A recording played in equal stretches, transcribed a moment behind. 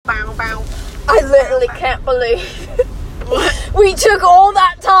I literally can't believe What? we took all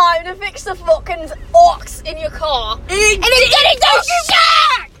that time to fix the fucking ox in your car. And it didn't do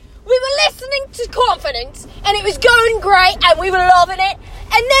shit! We were listening to Confidence, and it was going great, and we were loving it.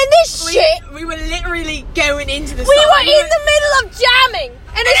 And then this shit... We were literally going into the We song. were in the middle of jamming,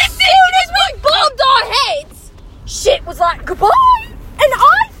 and as soon as we bobbed our heads, shit was like, goodbye. And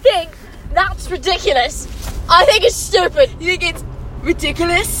I think that's ridiculous. I think it's stupid. You think it's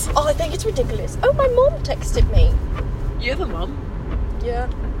ridiculous? Oh, I think it's ridiculous. Oh, my mom texted me. You're the mum. Yeah.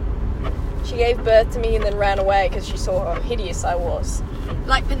 She gave birth to me and then ran away because she saw how hideous I was.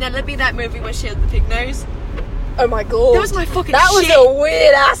 Like Penelope, that movie where she had the pig nose. Oh my god. That was my fucking That shit. was a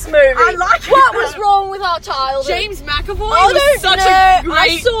weird ass movie. I like it. What was wrong with our childhood? James McAvoy I was don't such know. a great...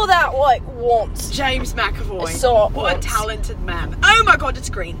 I saw that like once. James McAvoy. I saw it what once. a talented man. Oh my god, it's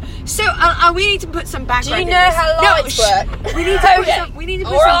green. So we need to put some Do background you in know this. how lights work? We need to put Okay.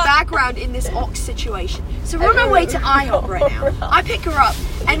 some Alright. background in this ox situation. So we're on our way to IHOP right now. Alright. I pick her up,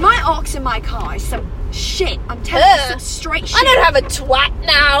 and my ox in my car is some shit. I'm telling you, some straight shit. I don't have a twat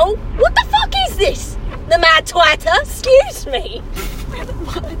now. What the fuck is this? The mad twatter? Excuse me. I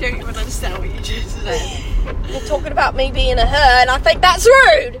don't even understand what you just said. You're talking about me being a her, and I think that's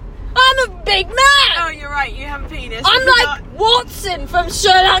rude. I'm a big man. Oh, you're right. You have a penis. I'm like Watson from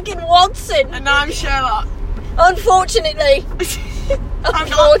Sherlock and Watson. And now I'm Sherlock. Unfortunately. I'm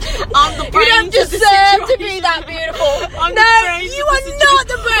the You brains don't of the deserve to situation. be that beautiful. I'm the No, brains you of are the not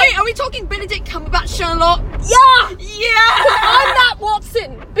the situation. brain. Wait, are we talking Benedict Cumberbatch Sherlock? Yeah. Yeah. I'm that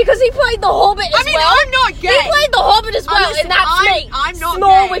Watson because he played the Hobbit as I mean, well. I'm not gay. He played the Hobbit as well, Listen, and that's me. I'm not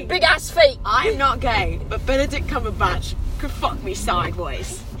small gay. with big ass feet. I'm not gay, but Benedict Cumberbatch could fuck me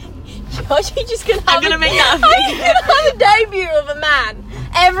sideways. Are you just gonna have I'm gonna make that a Are you video. gonna have a debut of a man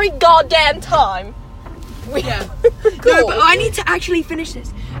every goddamn time? Yeah. Cool. No, but I need to actually finish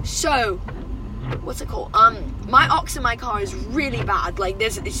this. So, what's it called? My ox in my car is really bad. Like,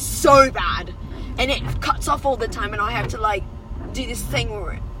 it's so bad, and it cuts off all the time, and I have to like do this thing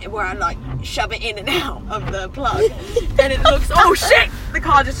where I like shove it in and out of the plug, and it looks. Oh shit! The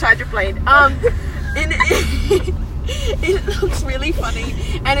car just tried to blade. And it looks really funny,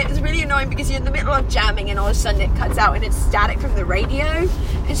 and it's really annoying because you're in the middle of jamming and all of a sudden it cuts out and it's static from the radio,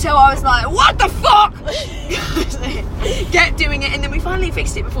 and so I was like, what the fuck? Kept doing it, and then we finally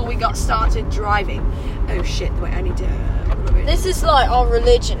fixed it before we got started driving. Oh shit, wait, I need to This is like our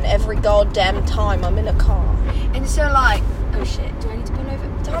religion every goddamn time I'm in a car. and so like, oh shit, do I need to pull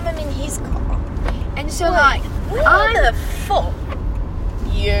over? Time I'm in his car. And so like, What the fuck?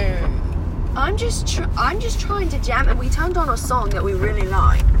 You. I'm just trying to jam, and we turned on a song that we really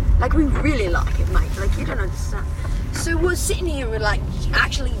like. Like, we really like it, mate. Like, you don't understand. So we're sitting here, we're like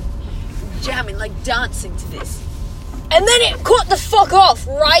actually jamming, like dancing to this. And then it cut the fuck off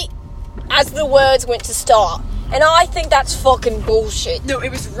right as the words went to start. And I think that's fucking bullshit. No,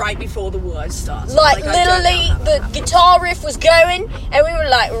 it was right before the words started. Like I don't know literally, how the that happened. guitar riff was going, and we were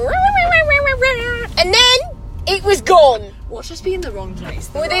like, and then it was gone Watch us be in the wrong place.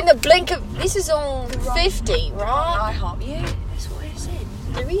 within the blink of. This is on 50, right? IHOP, yeah, that's what I said.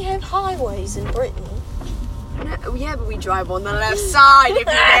 Do we have highways in Britain? No, yeah, but we drive on the left side, if you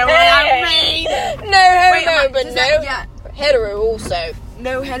know what I mean. No homo, Wait, but does no that- yeah. hetero also.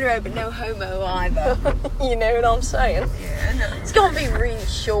 No hetero, but no homo either. You know what I'm saying? Yeah, no. It's gonna be really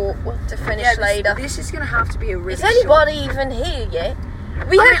short. We'll have to finish Yeah, later. This is gonna have to be a really Is anybody even here yet?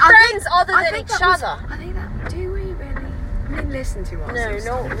 We have friends other than each other. I think that. Do we really? I mean, listen to us.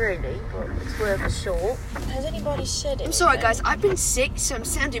 No, not really, but it's worth a short. Has anybody said it? I'm sorry, guys. I've been sick, so I'm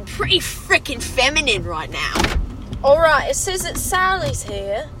sounding pretty freaking feminine right now. Alright, it says that Sally's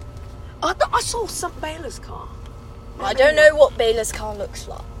here. I thought I saw some Baylor's car. I don't know what Baylor's car looks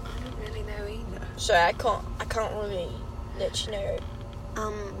like, I don't really know either. so I can't really let you know.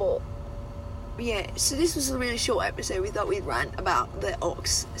 But Yeah, so this was a really short episode. We thought we'd rant about the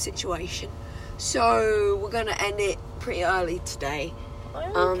ox situation. So we're gonna end it pretty early today.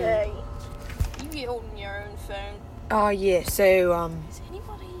 okay. You get holding your own phone. Oh yeah, so Is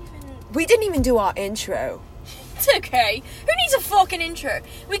anybody even? we didn't even do our intro. It's okay. Who needs a fucking intro?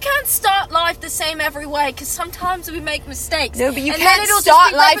 We can't start life the same every way because sometimes we make mistakes. No, but you and can't then it'll just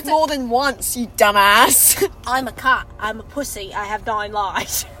start be life more than once, you dumbass. I'm a cat. I'm a pussy. I have 9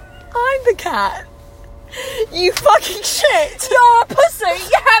 lives. I'm the cat. You fucking shit. You're a pussy.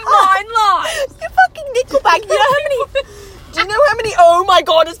 You have 9 lives. You fucking Nickelback. You know how many? Do you know how many? Oh my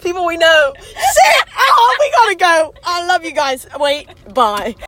god, it's people we know. Shit. Oh, we gotta go. I love you guys. Wait. Bye.